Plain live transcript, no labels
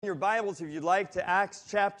In your Bibles, if you'd like, to Acts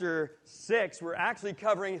chapter 6. We're actually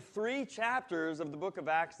covering 3 chapters of the book of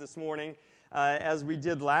Acts this morning, as we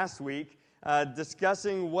did last week,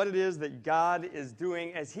 discussing what it is that God is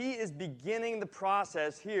doing as He is beginning the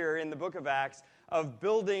process here in the book of Acts of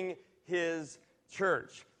building His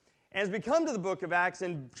church. As we come to the book of Acts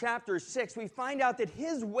in chapter 6, we find out that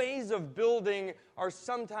His ways of building are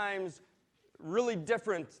sometimes really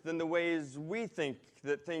different than the ways we think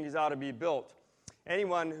that things ought to be built.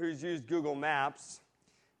 Anyone who's used Google Maps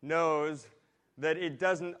knows that it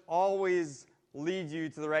doesn't always lead you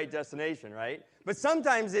to the right destination, right? But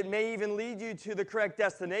sometimes it may even lead you to the correct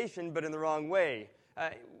destination, but in the wrong way.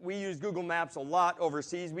 We use Google Maps a lot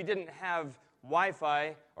overseas. We didn't have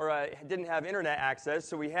Wi-Fi or didn't have internet access,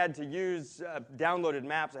 so we had to use downloaded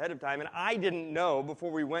maps ahead of time. And I didn't know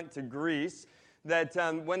before we went to Greece that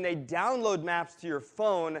when they download maps to your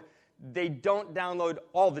phone, they don't download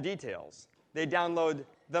all the details. They download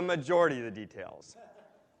the majority of the details.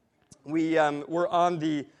 We were on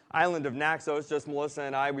the island of Naxos, just Melissa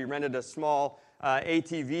and I. We rented a small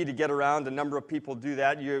ATV to get around. A number of people do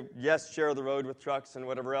that. You, share the road with trucks and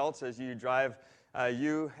whatever else as you drive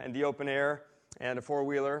you and the open air and a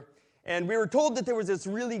four-wheeler. And we were told that there was this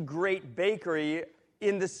really great bakery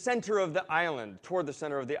in the center of the island, toward the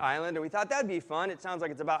center of the island. And we thought that'd be fun. It sounds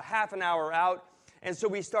like it's about half an hour out. And so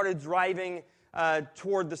we started driving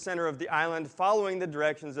toward the center of the island, following the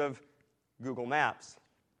directions of Google Maps.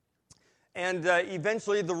 And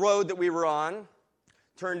eventually the road that we were on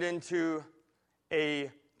turned into a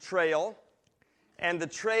trail, and the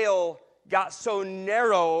trail got so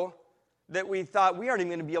narrow that we thought we aren't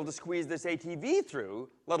even going to be able to squeeze this ATV through,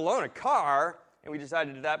 let alone a car, and we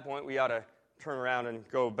decided at that point we ought to turn around and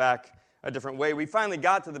go back a different way. We finally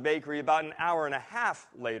got to the bakery about an hour and a half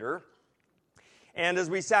later, and as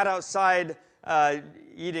we sat outside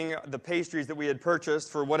eating the pastries that we had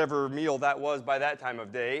purchased for whatever meal that was by that time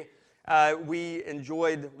of day, we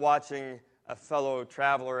enjoyed watching a fellow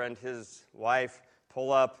traveler and his wife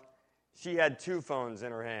pull up. She had 2 phones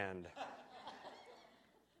in her hand.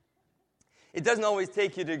 It doesn't always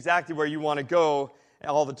take you to exactly where you want to go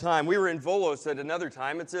all the time. We were in Volos at another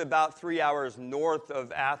time. It's about 3 hours north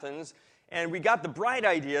of Athens, and we got the bright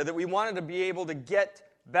idea that we wanted to be able to get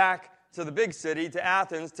back to the big city, to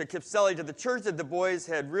Athens, to Kypseli, to the church that the boys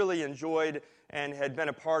had really enjoyed and had been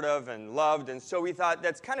a part of and loved. And so we thought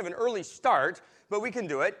that's kind of an early start, but we can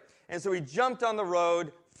do it. And so we jumped on the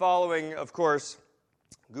road, following, of course,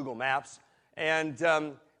 Google Maps, and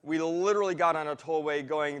we literally got on a tollway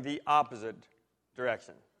going the opposite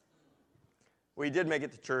direction. We did make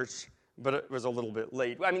it to church, but it was a little bit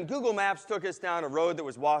late. I mean, Google Maps took us down a road that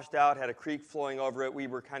was washed out, had a creek flowing over it. We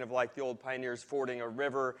were kind of like the old pioneers fording a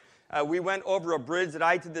river. We went over a bridge that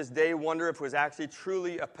I, to this day, wonder if it was actually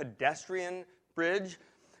truly a pedestrian bridge.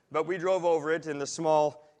 But we drove over it in the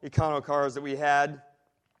small econo cars that we had.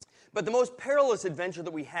 But the most perilous adventure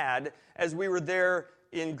that we had as we were there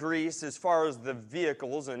in Greece, as far as the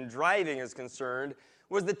vehicles and driving is concerned,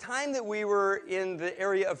 was the time that we were in the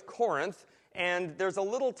area of Corinth. And there's a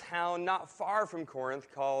little town not far from Corinth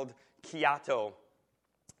called Kiato.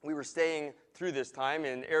 We were staying through this time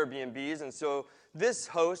in Airbnbs, and so this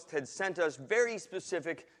host had sent us very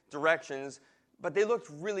specific directions, but they looked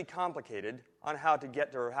really complicated on how to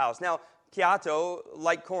get to her house. Now, Kiato,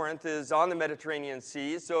 like Corinth, is on the Mediterranean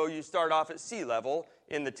Sea, so you start off at sea level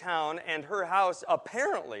in the town, and her house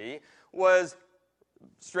apparently was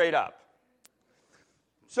straight up.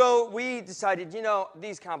 So we decided,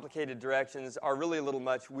 these complicated directions are really a little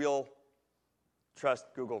much. We'll trust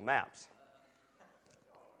Google Maps.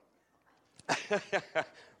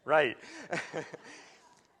 Right.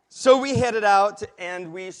 So we headed out,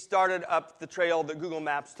 and we started up the trail that Google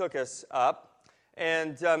Maps took us up,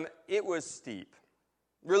 and it was steep,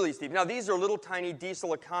 really steep. Now, these are little tiny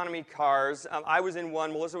diesel economy cars. I was in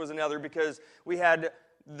one, Melissa was in another, because we had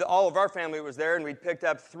all of our family was there, and we'd picked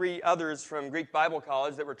up 3 others from Greek Bible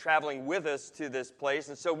College that were traveling with us to this place,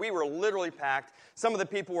 and so we were literally packed. Some of the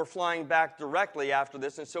people were flying back directly after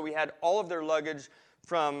this, and so we had all of their luggage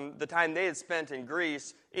from the time they had spent in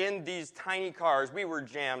Greece in these tiny cars. We were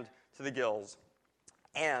jammed to the gills,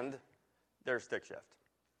 and there's stick shift.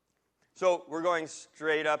 So we're going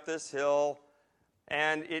straight up this hill,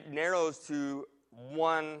 and it narrows to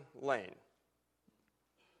 1 lane.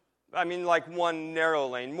 I mean, like 1 narrow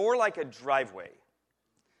lane, more like a driveway.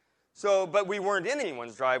 So, but we weren't in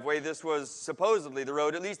anyone's driveway. This was supposedly the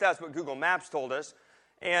road. At least that's what Google Maps told us.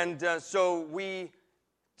 And so we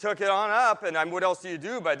took it on up, and what else do you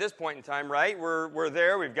do by this point in time, right? We're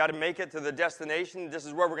there. We've got to make it to the destination. This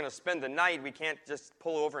is where we're going to spend the night. We can't just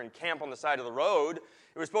pull over and camp on the side of the road.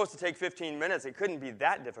 It was supposed to take 15 minutes. It couldn't be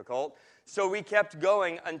that difficult. So we kept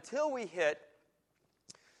going until we hit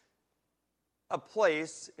a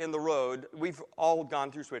place in the road. We've all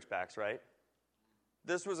gone through switchbacks, right?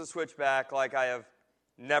 This was a switchback like I have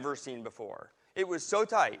never seen before. It was so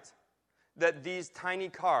tight that these tiny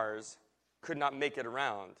cars could not make it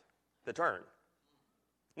around the turn.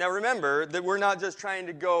 Now remember that we're not just trying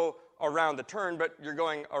to go around the turn, but you're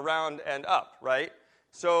going around and up, right?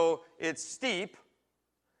 So it's steep,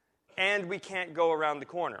 and we can't go around the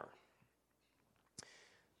corner.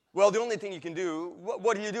 Well, the only thing you can do,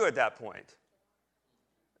 what do you do at that point?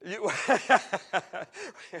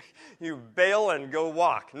 You bail and go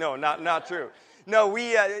walk. No, not true. No,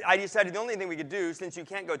 I decided the only thing we could do, since you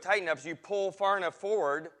can't go tight enough, is you pull far enough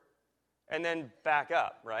forward and then back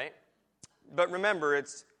up, right? But remember,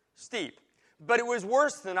 it's steep. But it was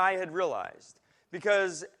worse than I had realized,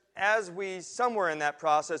 because as we, somewhere in that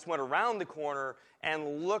process, went around the corner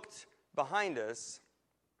and looked behind us,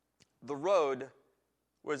 the road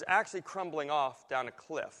was actually crumbling off down a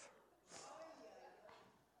cliff.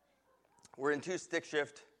 We're in 2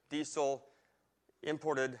 stick-shift diesel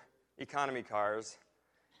imported economy cars.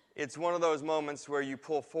 It's one of those moments where you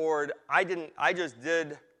pull forward. I just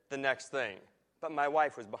did the next thing, but my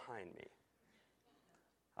wife was behind me.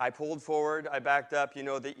 I pulled forward, I backed up, you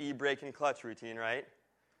know the e-brake and clutch routine, right?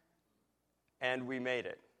 And we made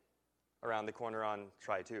it around the corner on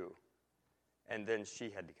try 2. And then she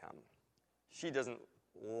had to come. She doesn't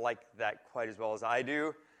like that quite as well as I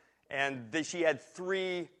do. And she had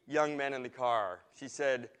 3 young men in the car. She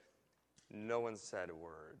said, no one said a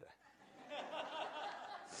word.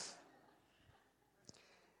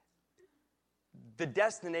 The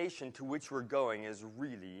destination to which we're going is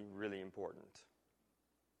really, really important.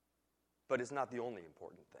 But it's not the only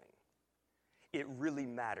important thing. It really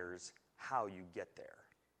matters how you get there.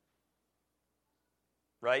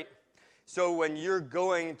 Right? So when you're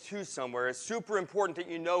going to somewhere, it's super important that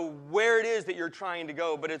you know where it is that you're trying to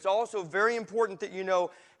go, but it's also very important that you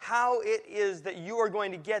know how it is that you are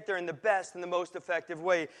going to get there in the best and the most effective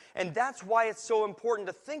way. And that's why it's so important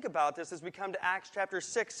to think about this as we come to Acts chapter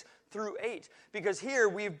 6 through 8. Because here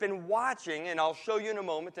we've been watching, and I'll show you in a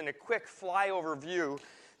moment in a quick flyover view,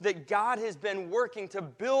 that God has been working to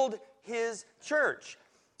build His church.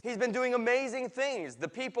 He's been doing amazing things. The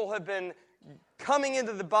people have been coming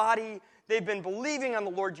into the body. They've been believing on the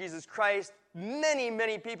Lord Jesus Christ. Many,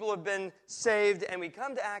 many people have been saved. And we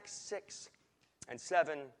come to Acts 6 and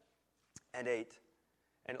 7 and 8.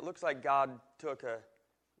 And it looks like God took a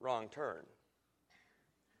wrong turn.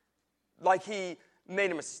 Like He made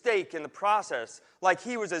a mistake in the process. Like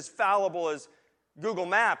He was as fallible as Google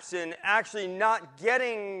Maps in actually not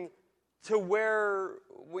getting to where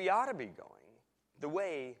we ought to be going, the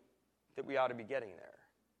way that we ought to be getting there.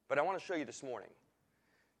 But I want to show you this morning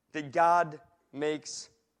that God makes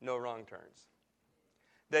no wrong turns,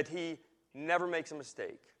 that He never makes a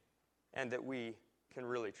mistake, and that we can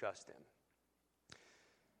really trust Him.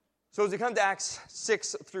 So as we come to Acts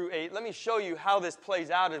 6 through 8, let me show you how this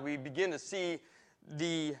plays out as we begin to see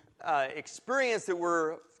the experience that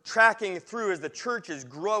we're tracking through as the church is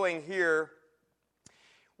growing here.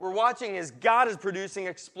 We're watching as God is producing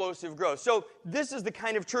explosive growth. So this is the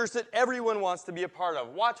kind of church that everyone wants to be a part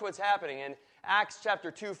of. Watch what's happening. In Acts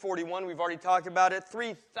chapter 2:41, we've already talked about it,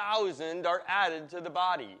 3,000 are added to the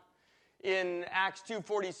body. In Acts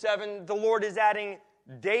 2:47, the Lord is adding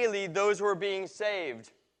daily those who are being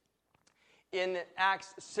saved. In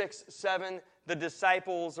Acts 6:7, the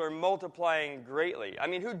disciples are multiplying greatly. I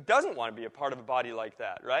mean, who doesn't want to be a part of a body like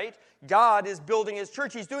that, right? God is building His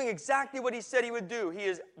church. He's doing exactly what He said He would do. He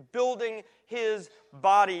is building His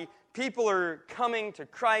body. People are coming to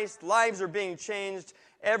Christ. Lives are being changed.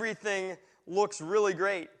 Everything looks really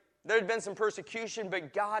great. There had been some persecution,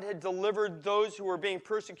 but God had delivered those who were being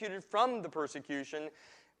persecuted from the persecution.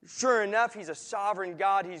 Sure enough, He's a sovereign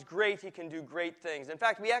God. He's great. He can do great things. In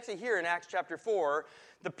fact, we actually hear in Acts chapter 4,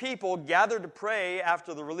 the people gathered to pray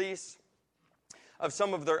after the release of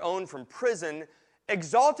some of their own from prison,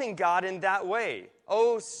 exalting God in that way.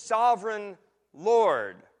 O sovereign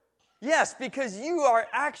Lord. Yes, because you are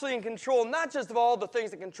actually in control, not just of all the things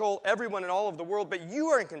that control everyone in all of the world, but you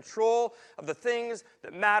are in control of the things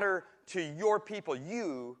that matter to your people.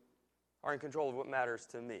 You are in control of what matters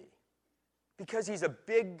to me. Because He's a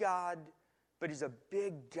big God, but He's a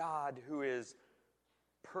big God who is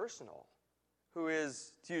personal, who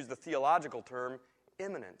is, to use the theological term,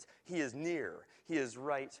 immanent. He is near. He is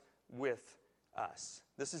right with us.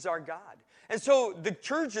 This is our God. And so the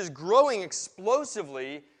church is growing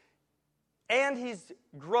explosively, and He's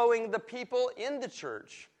growing the people in the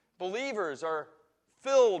church. Believers are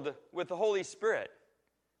filled with the Holy Spirit.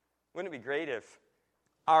 Wouldn't it be great if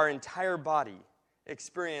our entire body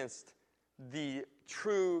experienced the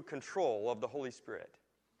true control of the Holy Spirit?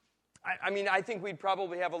 I think we'd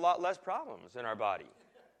probably have a lot less problems in our body.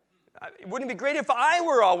 Wouldn't it be great if I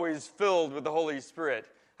were always filled with the Holy Spirit?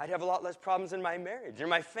 I'd have a lot less problems in my marriage, in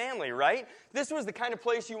my family, right? This was the kind of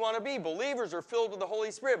place you want to be. Believers are filled with the Holy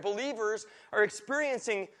Spirit. Believers are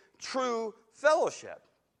experiencing true fellowship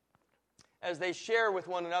as they share with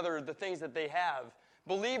one another the things that they have.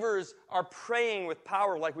 Believers are praying with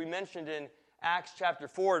power, like we mentioned in Acts chapter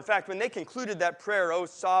 4. In fact, when they concluded that prayer, "O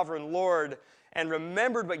sovereign Lord," and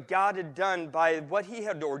remembered what God had done by what he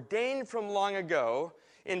had ordained from long ago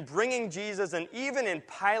in bringing Jesus, and even in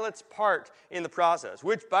Pilate's part in the process,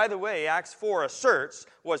 which, by the way, Acts 4 asserts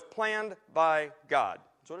was planned by God.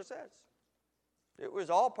 That's what it says. It was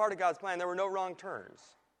all part of God's plan. There were no wrong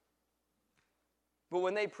turns. But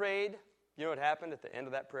when they prayed, you know what happened at the end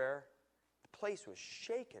of that prayer? The place was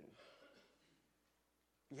shaken.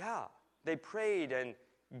 Yeah, they prayed and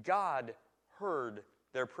God heard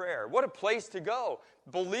their prayer. What a place to go.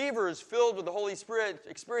 Believers filled with the Holy Spirit,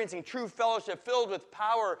 experiencing true fellowship, filled with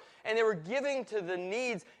power, and they were giving to the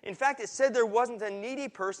needs. In fact, it said there wasn't a needy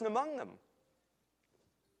person among them.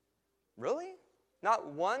 Really? Not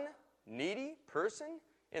one needy person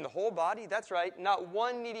in the whole body? That's right, not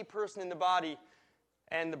one needy person in the body.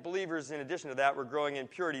 And the believers, in addition to that, were growing in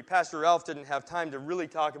purity. Pastor Ralph didn't have time to really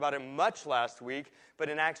talk about it much last week, but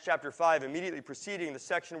in Acts chapter 5, immediately preceding the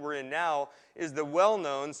section we're in now, is the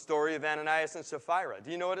well-known story of Ananias and Sapphira.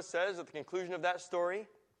 Do you know what it says at the conclusion of that story?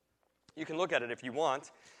 You can look at it if you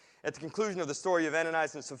want. At the conclusion of the story of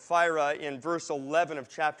Ananias and Sapphira, in verse 11 of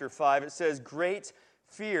chapter 5, it says, "Great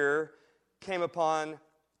fear came upon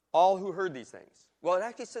all who heard these things." Well, it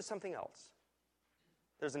actually says something else.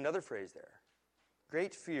 There's another phrase there.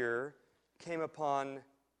 Great fear came upon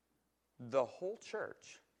the whole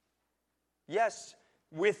church. Yes,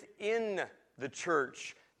 within the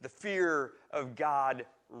church, the fear of God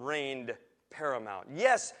reigned paramount.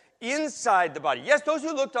 Yes, inside the body. Yes, those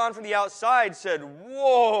who looked on from the outside said,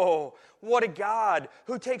 "Whoa, what a God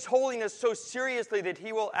who takes holiness so seriously that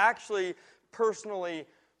he will actually personally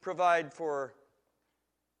provide for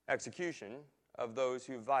execution of those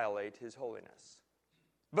who violate his holiness."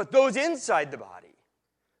 But those inside the body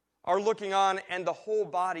are looking on, and the whole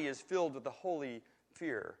body is filled with the holy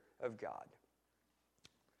fear of God.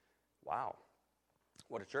 Wow.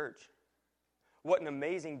 What a church. What an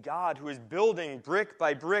amazing God who is building brick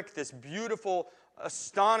by brick this beautiful,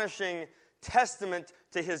 astonishing testament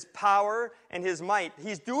to his power and his might.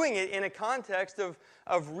 He's doing it in a context of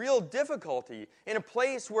real difficulty, in a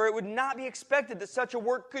place where it would not be expected that such a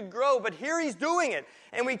work could grow. But here he's doing it.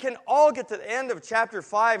 And we can all get to the end of chapter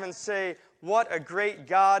 5 and say, what a great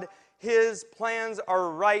God. His plans are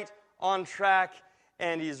right on track,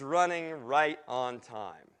 and he's running right on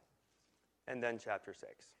time. And then chapter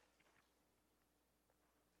 6.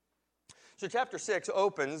 So chapter 6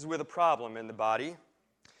 opens with a problem in the body,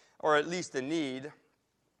 or at least a need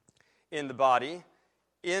in the body.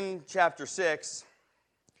 In chapter 6,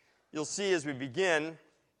 you'll see as we begin,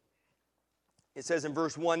 it says in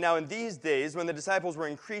verse 1, "Now in these days, when the disciples were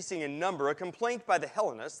increasing in number, a complaint by the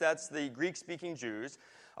Hellenists," that's the Greek-speaking Jews,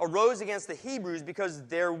 "arose against the Hebrews because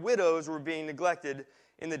their widows were being neglected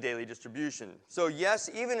in the daily distribution." So yes,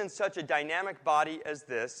 even in such a dynamic body as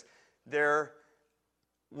this, there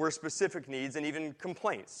were specific needs and even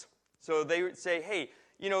complaints. So they would say, hey,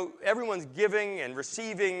 everyone's giving and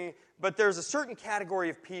receiving, but there's a certain category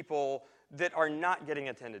of people that are not getting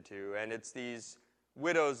attended to, and it's these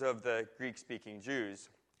widows of the Greek-speaking Jews.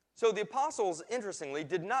 So the apostles, interestingly,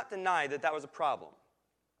 did not deny that that was a problem.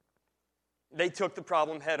 They took the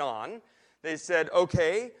problem head on. They said,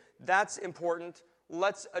 okay, that's important.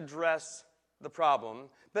 Let's address the problem.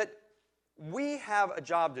 But we have a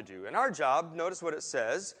job to do. And our job, notice what it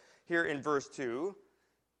says here in verse 2,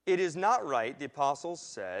 "It is not right," the apostles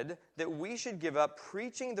said, "that we should give up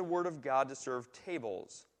preaching the word of God to serve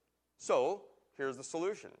tables." So, here's the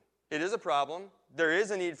solution. It is a problem. There is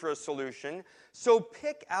a need for a solution. "So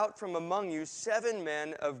pick out from among you 7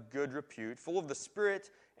 men of good repute, full of the Spirit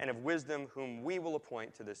and of wisdom, whom we will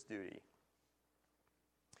appoint to this duty."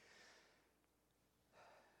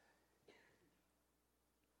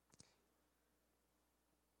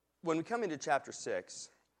 When we come into chapter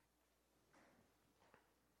 6,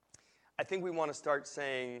 I think we want to start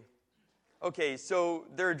saying, okay, so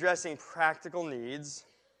they're addressing practical needs,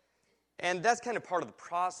 and that's kind of part of the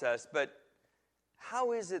process, but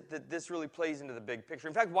how is it that this really plays into the big picture?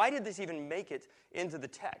 In fact, why did this even make it into the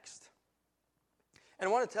text? And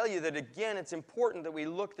I want to tell you that, again, it's important that we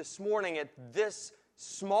look this morning at this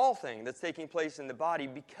small thing that's taking place in the body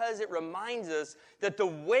because it reminds us that the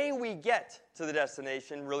way we get to the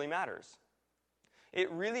destination really matters. It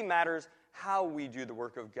really matters how we do the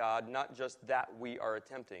work of God, not just that we are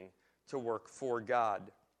attempting to work for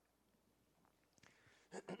God.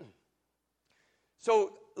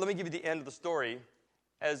 So let me give you the end of the story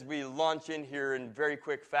as we launch in here in very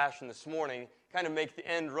quick fashion this morning, kind of make the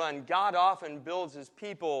end run. God often builds his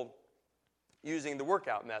people using the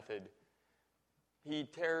workout method. He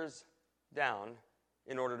tears down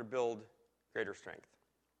in order to build greater strength.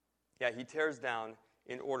 Yeah, he tears down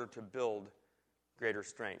in order to build greater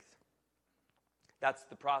strength. That's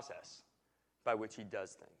the process by which he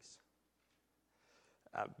does things.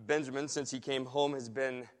 Benjamin, since he came home, has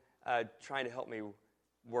been trying to help me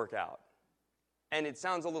work out. And it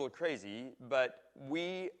sounds a little crazy, but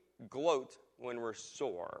we gloat when we're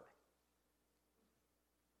sore.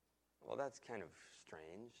 Well, that's kind of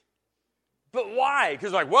strange. But why?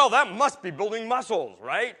 Because that must be building muscles,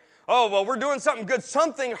 right? Oh, well, we're doing something good.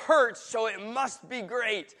 Something hurts, so it must be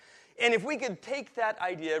great. And if we could take that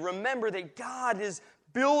idea, remember that God is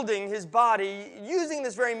building his body using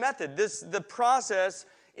this very method. The process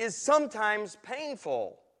is sometimes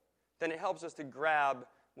painful. Then it helps us to grab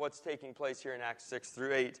what's taking place here in Acts 6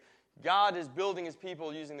 through 8. God is building his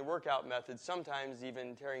people using the workout method, sometimes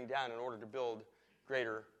even tearing down in order to build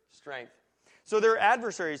greater strength. So they're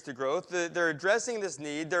adversaries to growth. They're addressing this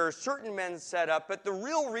need. There are certain men set up, but the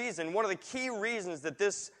real reason, one of the key reasons that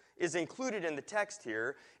this is included in the text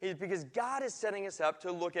here is because God is setting us up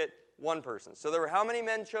to look at one person. So there were how many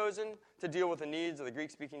men chosen to deal with the needs of the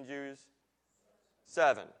Greek-speaking Jews?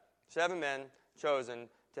 7. 7 men chosen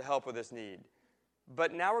to help with this need.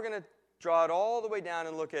 But now we're going to draw it all the way down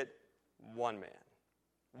and look at one man.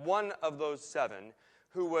 One of those 7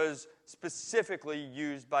 who was specifically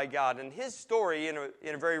used by God. And his story, in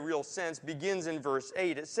a very real sense, begins in verse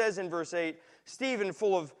 8. It says in verse 8, Stephen,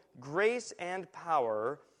 full of grace and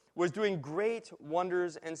power, was doing great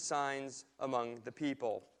wonders and signs among the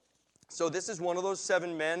people. So this is one of those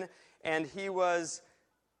 7 men, and he was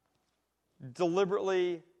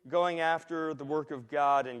deliberately going after the work of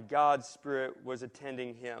God, and God's Spirit was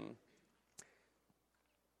attending him.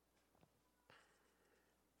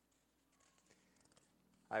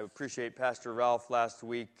 I appreciate Pastor Ralph last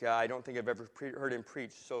week. I don't think I've ever heard him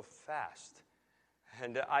preach so fast.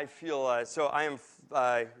 And I feel,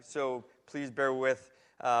 so please bear with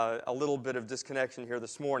a little bit of disconnection here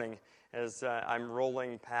this morning as I'm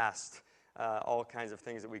rolling past all kinds of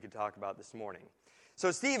things that we could talk about this morning. So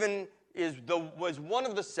Stephen was one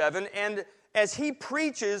of the 7, and as he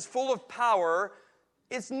preaches full of power,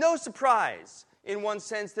 it's no surprise in one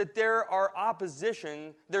sense that there's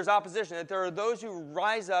opposition, that there are those who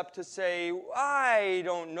rise up to say, I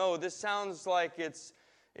don't know, this sounds like it's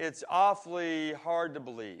awfully hard to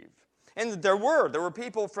believe. And there were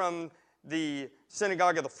people from the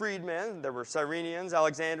synagogue of the freedmen. There were Cyrenians,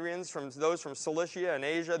 Alexandrians, those from Cilicia and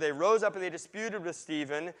Asia. They rose up and they disputed with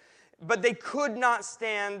Stephen, but they could not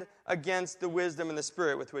stand against the wisdom and the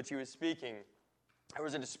spirit with which he was speaking. There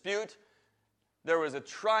was a dispute. There was a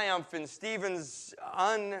triumph in Stephen's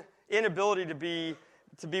inability to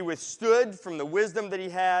be withstood from the wisdom that he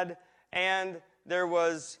had, and there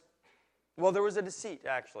was a deceit,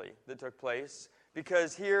 actually, that took place.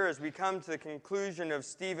 Because here, as we come to the conclusion of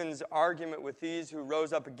Stephen's argument with these who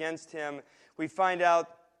rose up against him, we find out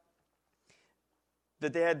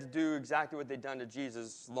that they had to do exactly what they'd done to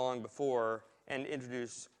Jesus long before and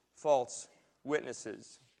introduce false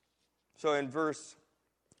witnesses. So in verse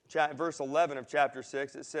 11 of chapter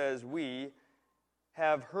 6, it says, we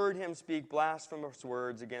have heard him speak blasphemous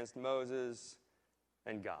words against Moses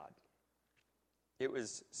and God. It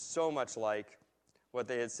was so much like what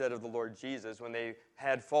they had said of the Lord Jesus when they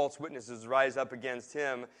had false witnesses rise up against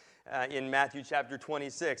him in Matthew chapter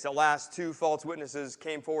 26. At last, 2 false witnesses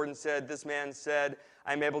came forward and said, this man said,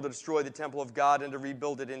 I'm able to destroy the temple of God and to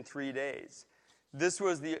rebuild it in 3 days. This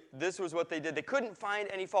was what they did. They couldn't find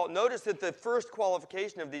any fault. Notice that the first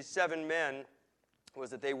qualification of these 7 men was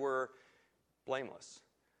that they were blameless.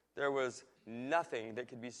 There was nothing that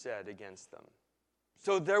could be said against them.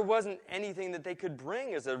 So there wasn't anything that they could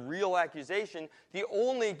bring as a real accusation. The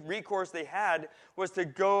only recourse they had was to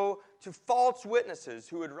go to false witnesses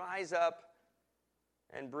who would rise up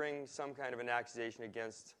and bring some kind of an accusation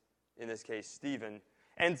against, in this case, Stephen.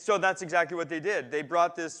 And so that's exactly what they did. They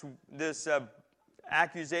brought this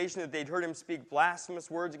accusation that they'd heard him speak blasphemous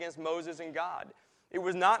words against Moses and God. It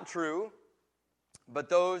was not true, but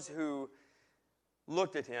those who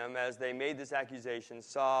looked at him as they made this accusation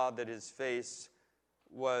saw that his face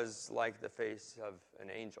was like the face of an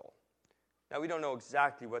angel. Now, we don't know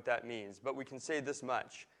exactly what that means, but we can say this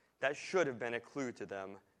much. That should have been a clue to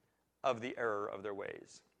them of the error of their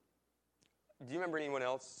ways. Do you remember anyone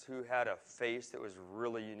else who had a face that was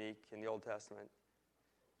really unique in the Old Testament?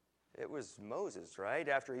 It was Moses, right?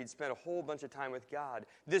 After he'd spent a whole bunch of time with God.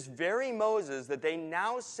 This very Moses that they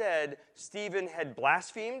now said Stephen had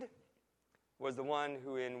blasphemed was the one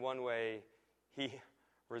who, in one way, he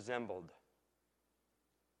resembled.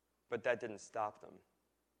 But that didn't stop them.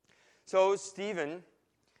 So Stephen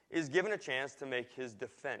is given a chance to make his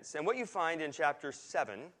defense. And what you find in chapter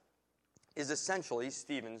 7 is essentially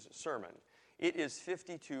Stephen's sermon. It is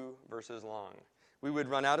 52 verses long. We would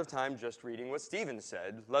run out of time just reading what Stephen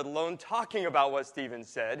said, let alone talking about what Stephen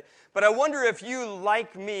said. But I wonder if you,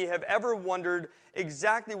 like me, have ever wondered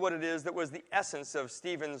exactly what it is that was the essence of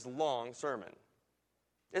Stephen's long sermon.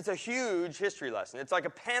 It's a huge history lesson. It's like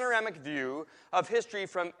a panoramic view of history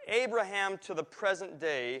from Abraham to the present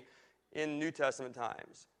day in New Testament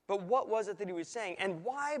times. But what was it that he was saying? And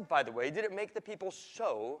why, by the way, did it make the people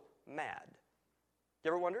so mad? You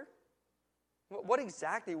ever wonder? What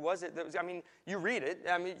exactly was it that was, you read it.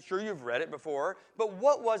 Sure, you've read it before. But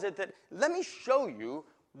what was it that, let me show you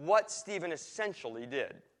what Stephen essentially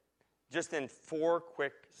did. Just in 4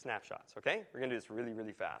 quick snapshots, okay? We're going to do this really,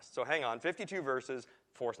 really fast. So hang on, 52 verses,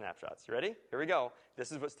 4 snapshots. You ready? Here we go.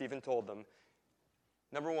 This is what Stephen told them.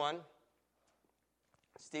 Number 1,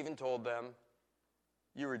 Stephen told them,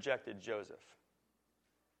 you rejected Joseph.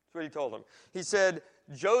 That's what he told them. He said,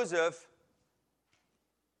 Joseph,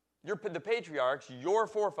 the patriarchs, your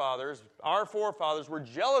forefathers, our forefathers were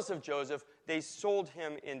jealous of Joseph. They sold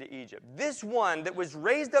him into Egypt. This one that was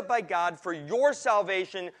raised up by God for your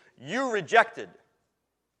salvation, you rejected.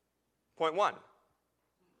 Point 1.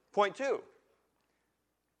 Point 2.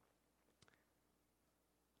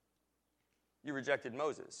 You rejected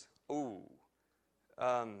Moses. Ooh.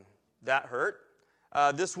 That hurt.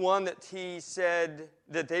 This one that he said,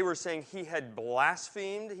 that they were saying he had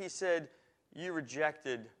blasphemed, he said, you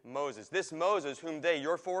rejected Moses. This Moses, whom they,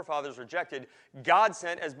 your forefathers, rejected, God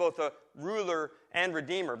sent as both a ruler and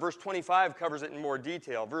redeemer. Verse 25 covers it in more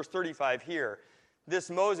detail. Verse 35 here. This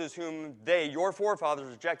Moses, whom they, your forefathers,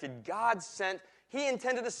 rejected, God sent, he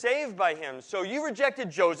intended to save by him. So you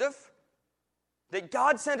rejected Joseph, that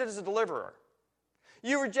God sent as a deliverer.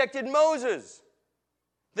 You rejected Moses,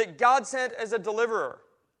 that God sent as a deliverer.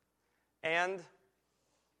 And,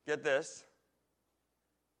 get this,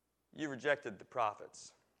 you rejected the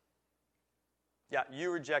prophets. Yeah, you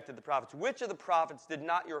rejected the prophets. Which of the prophets did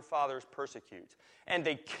not your fathers persecute? And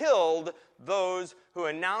they killed those who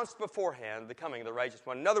announced beforehand the coming of the righteous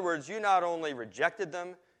one. In other words, you not only rejected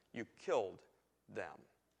them, you killed them.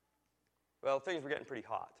 Well, things were getting pretty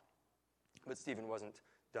hot. But Stephen wasn't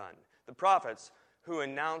done. The prophets who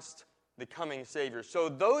announced the coming Savior. So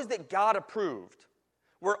those that God approved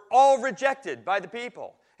were all rejected by the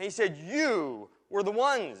people. And he said, you were the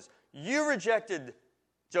ones. You rejected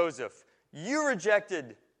Joseph. You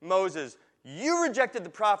rejected Moses. You rejected the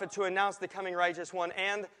prophets who announced the coming righteous one.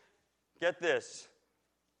 And, get this,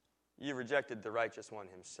 you rejected the righteous one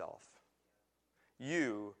himself.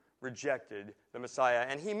 You rejected the Messiah.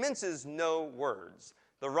 And he minces no words.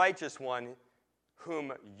 The righteous one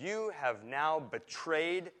whom you have now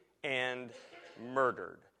betrayed and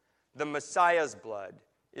murdered. The Messiah's blood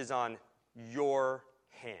is on your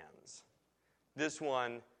hands. This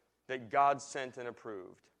one that God sent and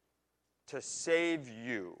approved to save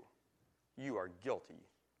you, you are guilty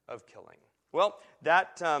of killing. Well,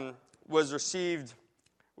 that was received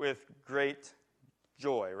with great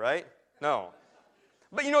joy, right? No.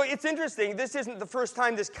 But it's interesting. This isn't the first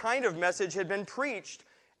time this kind of message had been preached.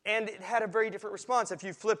 And it had a very different response. If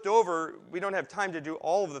you flipped over, we don't have time to do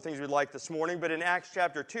all of the things we'd like this morning, but in Acts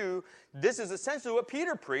chapter 2, this is essentially what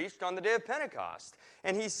Peter preached on the day of Pentecost.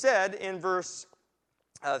 And he said in verse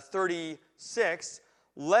 36,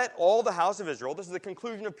 let all the house of Israel, this is the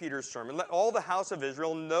conclusion of Peter's sermon, let all the house of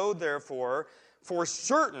Israel know therefore for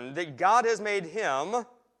certain that God has made him,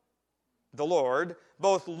 the Lord,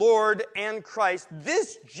 both Lord and Christ,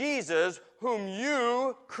 this Jesus whom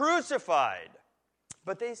you crucified.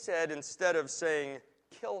 But they said, instead of saying,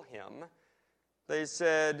 kill him, they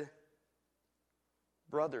said,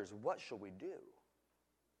 brothers, what shall we do?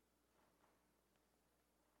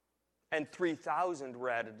 And 3,000 were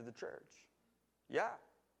added to the church. Yeah.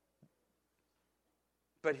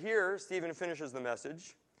 But here, Stephen finishes the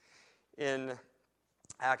message in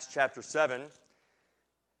Acts chapter 7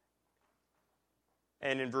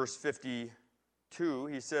 and in verse 52. 2,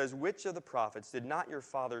 he says, "Which of the prophets did not your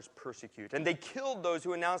fathers persecute? And they killed those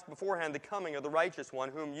who announced beforehand the coming of the righteous one,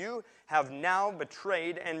 whom you have now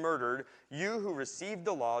betrayed and murdered, you who received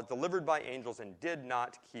the law delivered by angels and did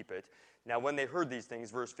not keep it." Now when they heard these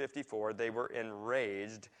things, verse 54, they were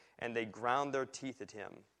enraged, and they ground their teeth at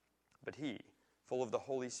him. But he, full of the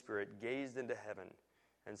Holy Spirit, gazed into heaven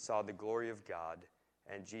and saw the glory of God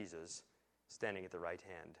and Jesus standing at the right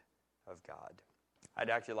hand of God. I'd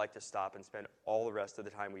actually like to stop and spend all the rest of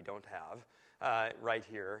the time we don't have right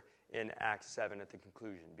here in Acts 7 at the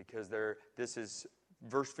conclusion, because this is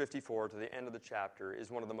verse 54 to the end of the chapter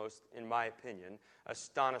is one of the most, in my opinion,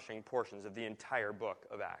 astonishing portions of the entire book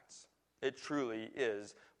of Acts. It truly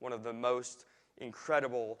is one of the most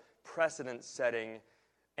incredible, precedent-setting,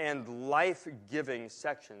 and life-giving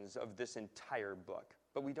sections of this entire book.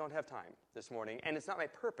 But we don't have time this morning, and it's not my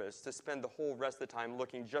purpose to spend the whole rest of the time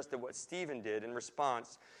looking just at what Stephen did in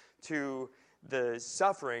response to the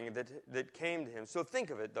suffering that came to him. So think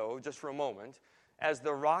of it, though, just for a moment, as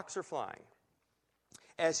the rocks are flying,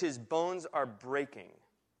 as his bones are breaking,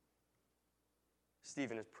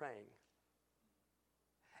 Stephen is praying.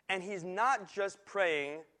 And he's not just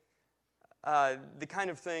praying the kind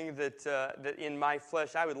of thing that in my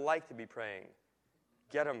flesh I would like to be praying.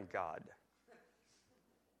 Get him, God.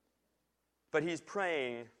 But he's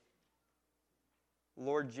praying,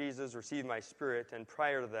 "Lord Jesus, receive my spirit." And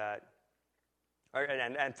prior to that,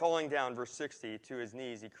 and falling down, verse 60, to his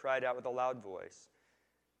knees, he cried out with a loud voice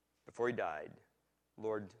before he died,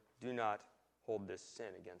 "Lord, do not hold this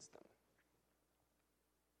sin against them."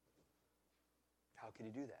 How could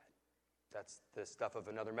he do that? That's the stuff of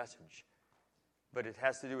another message. But it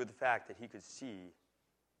has to do with the fact that he could see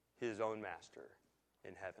his own master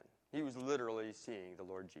in heaven. He was literally seeing the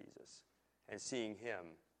Lord Jesus. And seeing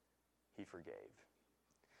him, he forgave.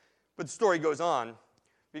 But the story goes on,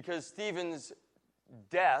 because Stephen's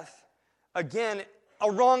death, again,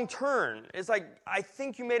 a wrong turn. It's like, I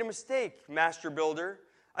think you made a mistake, master builder.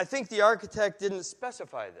 I think the architect didn't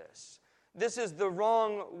specify this. This is the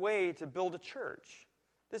wrong way to build a church.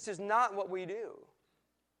 This is not what we do.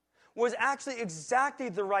 Was actually exactly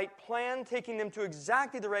the right plan, taking them to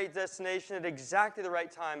exactly the right destination at exactly the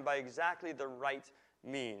right time by exactly the right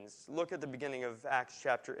means. Look at the beginning of Acts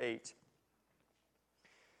chapter 8.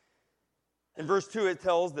 In verse 2 it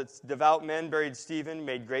tells that devout men buried Stephen,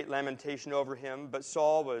 made great lamentation over him, but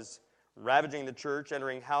Saul was ravaging the church,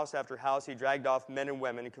 entering house after house. He dragged off men and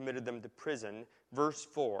women and committed them to prison. Verse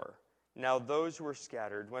 4, now those who were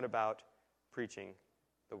scattered went about preaching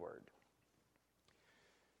the word.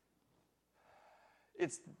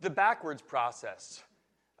 It's the backwards process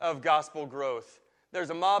of gospel growth. There's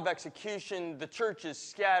a mob execution, the church is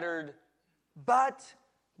scattered, but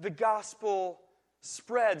the gospel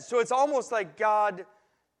spreads. So it's almost like God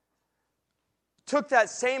took that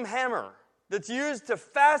same hammer that's used to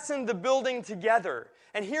fasten the building together,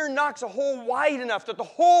 and here knocks a hole wide enough that the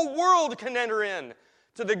whole world can enter in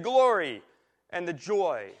to the glory and the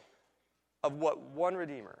joy of what one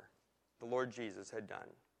Redeemer, the Lord Jesus, had done.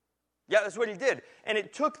 Yeah, that's what he did. And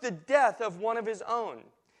it took the death of one of his own.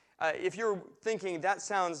 If you're thinking that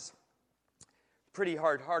sounds pretty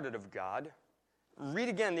hard-hearted of God, read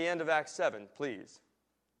again the end of Acts 7, please,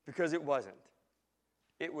 because it wasn't.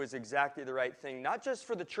 It was exactly the right thing, not just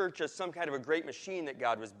for the church as some kind of a great machine that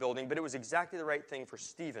God was building, but it was exactly the right thing for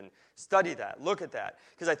Stephen. Study that. Look at that.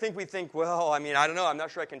 Because I think we think, well, I don't know. I'm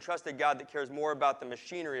not sure I can trust a God that cares more about the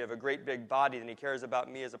machinery of a great big body than he cares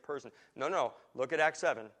about me as a person. No. Look at Acts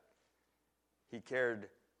 7. He cared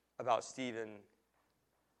about Stephen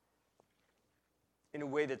in a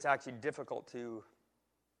way that's actually difficult to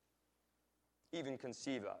even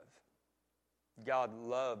conceive of. God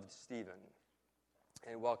loved Stephen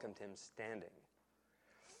and welcomed him standing.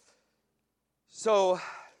 So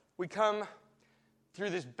we come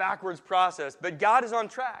through this backwards process, but God is on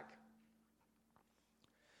track.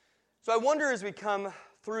 So I wonder, as we come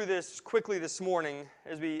through this quickly this morning,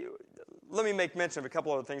 let me make mention of a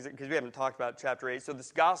couple other things, because we haven't talked about chapter 8. So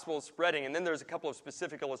this gospel is spreading, and then there's a couple of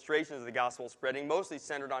specific illustrations of the gospel spreading, mostly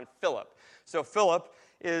centered on Philip. So Philip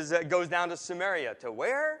goes down to Samaria. To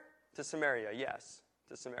where? To Samaria, yes,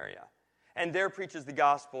 to Samaria. And there preaches the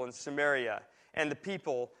gospel in Samaria, and the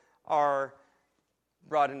people are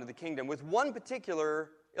brought into the kingdom, with one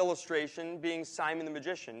particular illustration being Simon the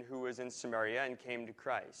magician, who was in Samaria and came to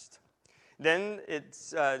Christ. Then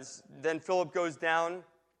Philip goes down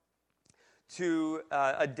to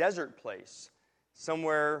a desert place,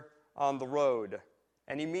 somewhere on the road,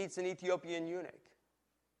 and he meets an Ethiopian eunuch.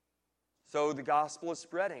 So the gospel is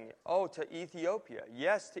spreading. Oh, to Ethiopia.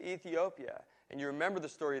 Yes, to Ethiopia. And you remember the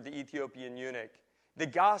story of the Ethiopian eunuch. The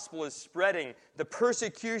gospel is spreading. The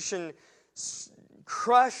persecution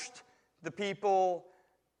crushed the people,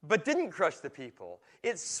 but didn't crush the people.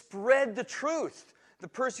 It spread the truth. The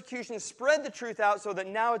persecution spread the truth out so that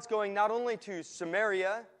now it's going not only to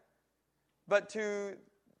Samaria, but to,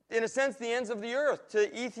 in a sense, the ends of the earth,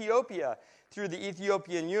 to Ethiopia, through the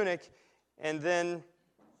Ethiopian eunuch, and then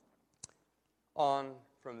on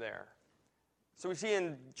from there. So we see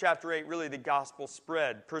in chapter 8, really, the gospel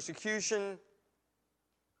spread. Persecution,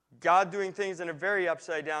 God doing things in a very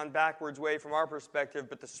upside-down, backwards way from our perspective,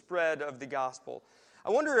 but the spread of the gospel. I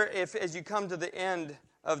wonder if, as you come to the end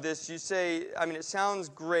of this, you say, it sounds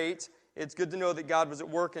great. It's good to know that God was at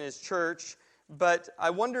work in His church, but I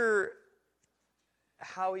wonder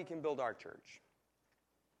how He can build our church.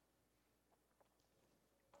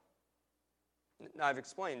 Now, I've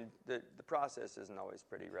explained that the process isn't always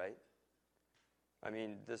pretty, right?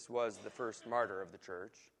 This was the first martyr of the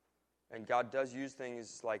church, and God does use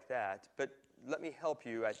things like that. But let me help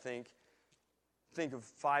you, I think of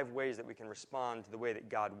 5 ways that we can respond to the way that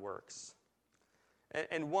God works.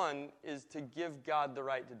 And one is to give God the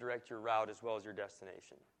right to direct your route as well as your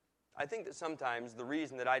destination. I think that sometimes the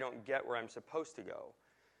reason that I don't get where I'm supposed to go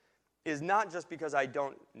is not just because I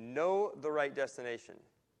don't know the right destination,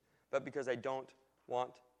 but because I don't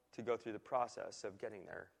want to go through the process of getting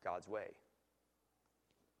there God's way.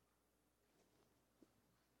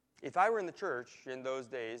 If I were in the church in those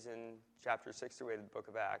days, in chapter 6 of the book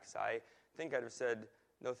of Acts, I think I'd have said,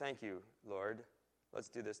 "No, thank you, Lord. Let's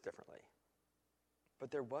do this differently."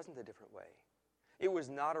 But there wasn't a different way. It was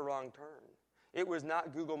not a wrong turn. It was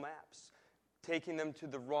not Google Maps taking them to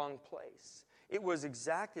the wrong place. It was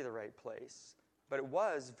exactly the right place, but it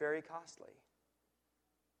was very costly.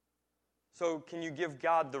 So can you give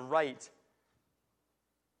God the right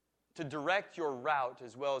to direct your route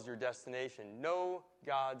as well as your destination? Know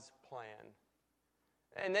God's plan.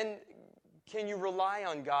 And then can you rely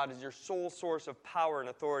on God as your sole source of power and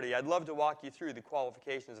authority? I'd love to walk you through the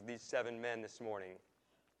qualifications of these 7 men this morning.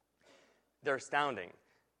 They're astounding.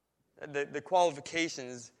 The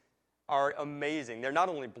qualifications are amazing. They're not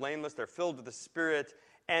only blameless, they're filled with the Spirit.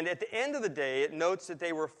 And at the end of the day, it notes that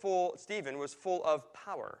Stephen was full of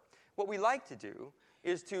power. What we like to do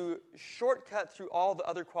is to shortcut through all the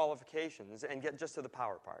other qualifications and get just to the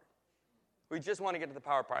power part. We just want to get to the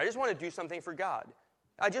power part. I just want to do something for God.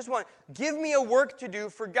 Give me a work to do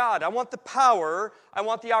for God. I want the power. I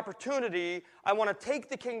want the opportunity. I want to take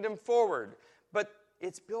the kingdom forward. But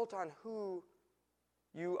it's built on who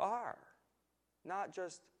you are, not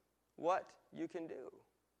just what you can do.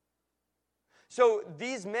 So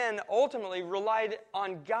these men ultimately relied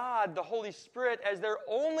on God, the Holy Spirit, as their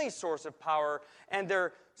only source of power and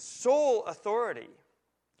their sole authority.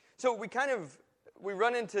 So we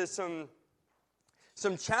run into some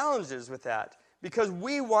challenges with that because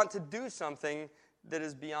we want to do something that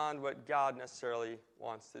is beyond what God necessarily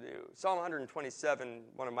wants to do. Psalm 127,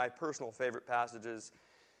 one of my personal favorite passages,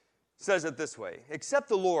 says it this way: "Except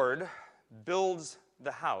the Lord builds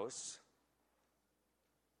the house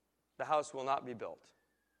will not be built."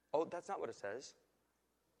 Oh, that's not what it says.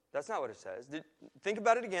 That's not what it says. Think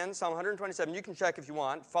about it again, Psalm 127. You can check if you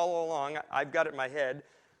want. Follow along. I've got it in my head.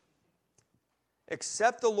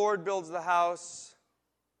 Except the Lord builds the house.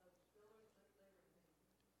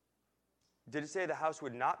 Did it say the house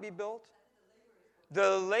would not be built?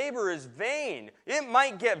 The labor is vain. It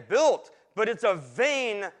might get built, but it's a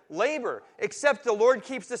vain labor. Except the Lord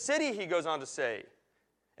keeps the city, he goes on to say.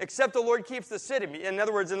 Except the Lord keeps the city. In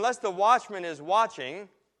other words, unless the watchman is watching,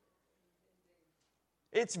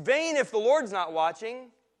 it's vain if the Lord's not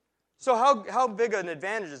watching. So how big an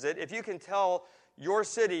advantage is it if you can tell your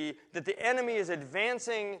city that the enemy is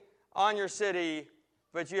advancing on your city,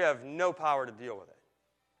 but you have no power to deal with it?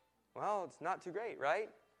 Well, it's not too great, right?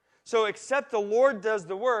 So except the Lord does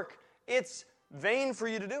the work, it's vain for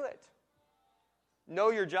you to do it. Know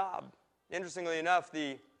your job. Interestingly enough,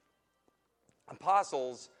 the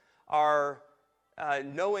apostles are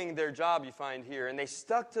knowing their job, you find here, and they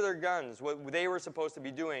stuck to their guns, what they were supposed to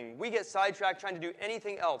be doing. We get sidetracked trying to do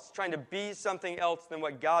anything else, trying to be something else than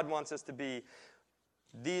what God wants us to be.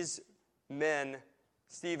 These men,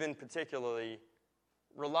 Stephen particularly,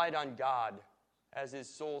 relied on God as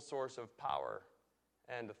his sole source of power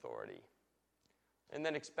and authority, and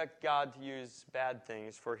then expect God to use bad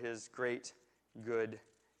things for his great good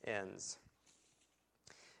ends.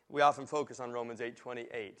 We often focus on Romans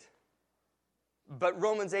 8:28. But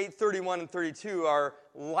Romans 8:31 and 32 are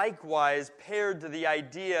likewise paired to the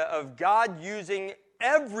idea of God using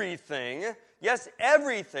everything, yes,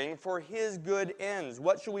 everything, for his good ends.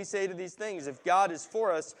 What shall we say to these things? If God is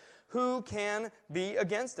for us, Who can be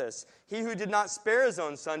against us? He who did not spare his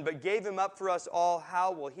own Son, but gave him up for us all,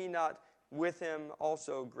 how will he not with him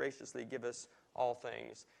also graciously give us all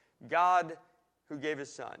things? God who gave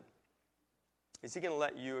his Son, is he going to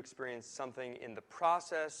let you experience something in the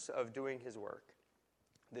process of doing his work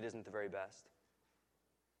that isn't the very best?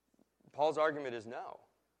 Paul's argument is no,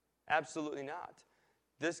 absolutely not.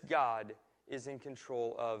 This God is in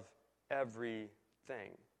control of everything.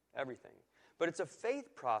 But it's a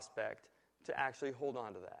faith prospect to actually hold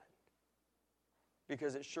on to that,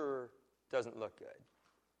 because it sure doesn't look good.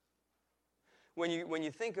 When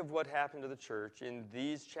you think of what happened to the church in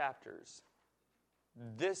these chapters,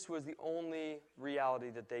 this was the only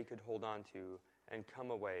reality that they could hold on to and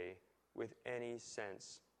come away with any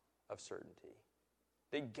sense of certainty.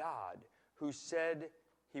 That God, who said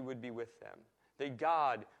he would be with them, that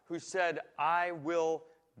God, who said, I will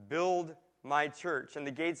build my church, and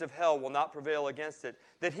the gates of hell will not prevail against it,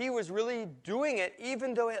 that he was really doing it,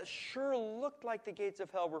 even though it sure looked like the gates of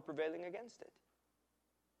hell were prevailing against it.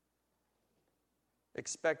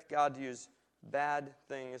 Expect God to use bad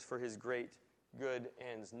things for his great good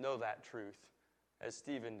ends. Know that truth, as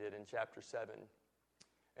Stephen did in chapter 7.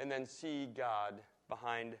 And then see God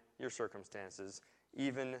behind your circumstances,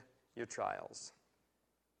 even your trials.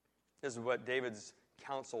 This is what David's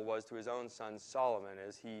counsel was to his own son Solomon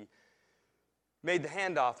as he made the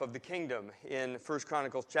handoff of the kingdom in 1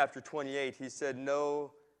 Chronicles chapter 28. He said,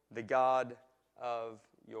 know the God of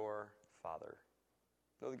your father.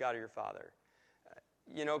 Know the God of your father.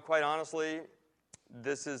 Quite honestly,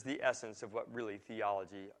 this is the essence of what really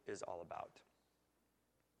theology is all about.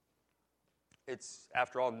 It's,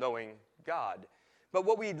 after all, knowing God. But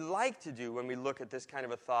what we'd like to do when we look at this kind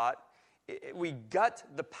of a thought, we gut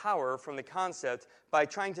the power from the concept by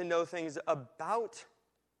trying to know things about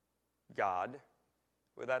God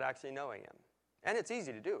without actually knowing him. And it's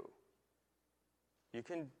easy to do. You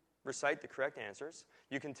can recite the correct answers.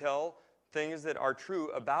 You can tell things that are true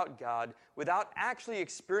about God without actually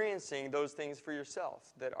experiencing those things for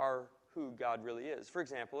yourself that are who God really is. For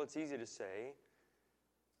example, it's easy to say,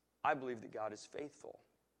 I believe that God is faithful.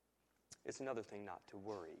 It's another thing not to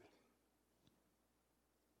worry.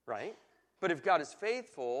 Right? But if God is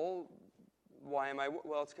faithful, why am I?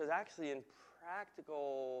 Well, it's because actually in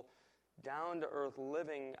practical, down-to-earth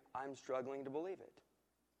living, I'm struggling to believe it.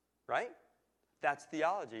 Right? That's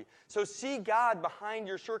theology. So see God behind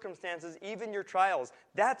your circumstances, even your trials.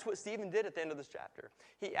 That's what Stephen did at the end of this chapter.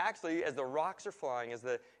 He actually, as the rocks are flying,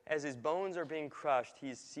 as his bones are being crushed,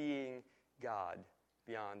 he's seeing God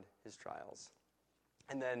beyond his trials.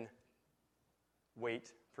 And then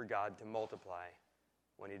wait for God to multiply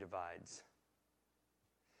when he divides.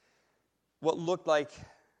 What looked like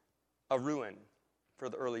a ruin for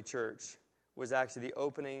the early church was actually the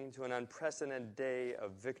opening to an unprecedented day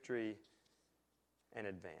of victory and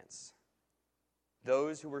advance.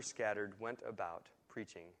 Those who were scattered went about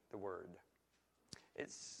preaching the word.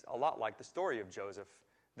 It's a lot like the story of Joseph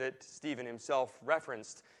that Stephen himself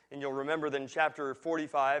referenced. And you'll remember that in chapter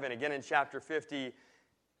 45 and again in chapter 50,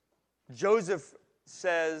 Joseph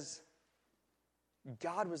says,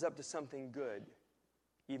 God was up to something good,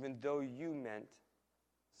 even though you meant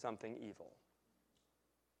something evil.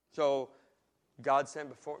 So God sent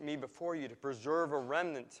me before you to preserve a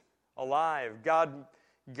remnant alive.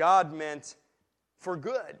 God meant for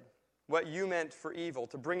good what you meant for evil,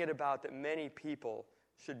 to bring it about that many people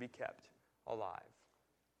should be kept alive.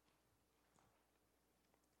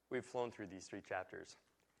 We've flown through these 3 chapters,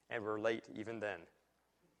 and we're late even then.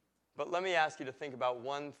 But let me ask you to think about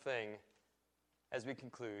one thing as we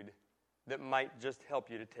conclude that might just help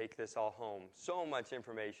you to take this all home. So much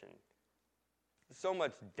information, so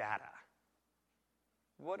much data.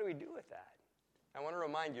 What do we do with that? I want to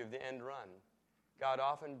remind you of the end run. God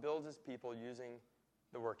often builds his people using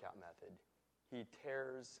the workout method. He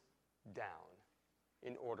tears down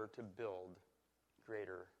in order to build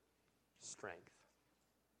greater strength.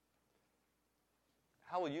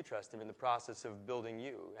 How will you trust him in the process of building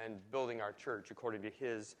you and building our church according to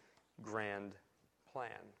his grand plan?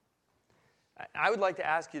 I would like to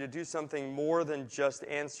ask you to do something more than just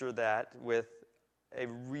answer that with a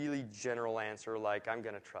really general answer like, I'm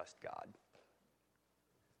going to trust God.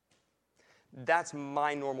 That's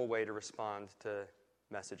my normal way to respond to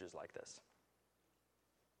messages like this.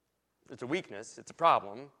 It's a weakness, it's a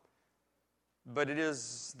problem, but it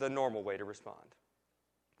is the normal way to respond.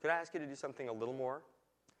 Could I ask you to do something a little more?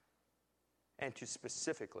 And to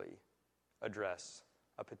specifically address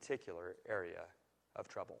a particular area of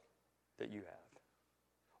trouble that you have,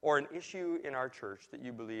 or an issue in our church that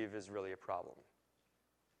you believe is really a problem,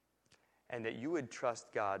 and that you would trust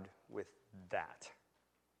God with that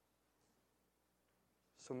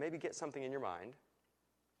So maybe get something in your mind.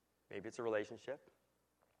 Maybe it's a relationship.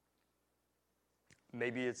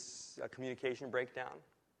 Maybe it's a communication breakdown.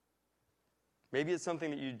 Maybe it's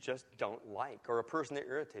something that you just don't like, or a person that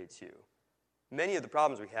irritates you. Many of the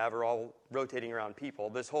problems we have are all rotating around people.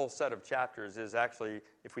 This whole set of chapters is actually,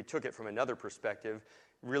 if we took it from another perspective,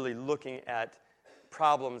 really looking at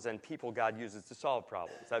problems and people God uses to solve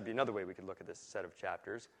problems. That'd be another way we could look at this set of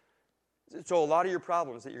chapters. So a lot of your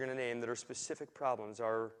problems that you're going to name that are specific problems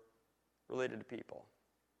are related to people.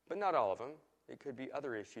 But not all of them. It could be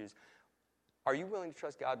other issues. Are you willing to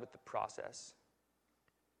trust God with the process?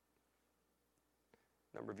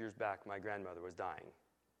 A number of years back, my grandmother was dying.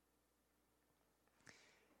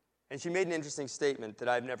 And she made an interesting statement that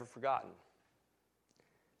I've never forgotten.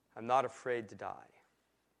 I'm not afraid to die.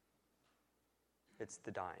 It's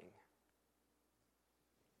the dying.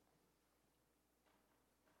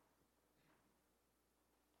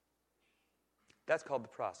 That's called the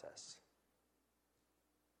process.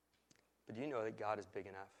 But do you know that God is big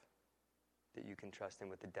enough that you can trust him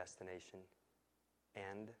with the destination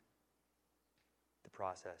and the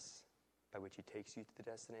process by which he takes you to the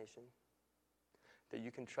destination? That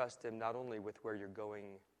you can trust him not only with where you're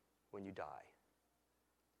going when you die,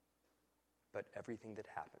 but everything that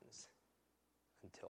happens until.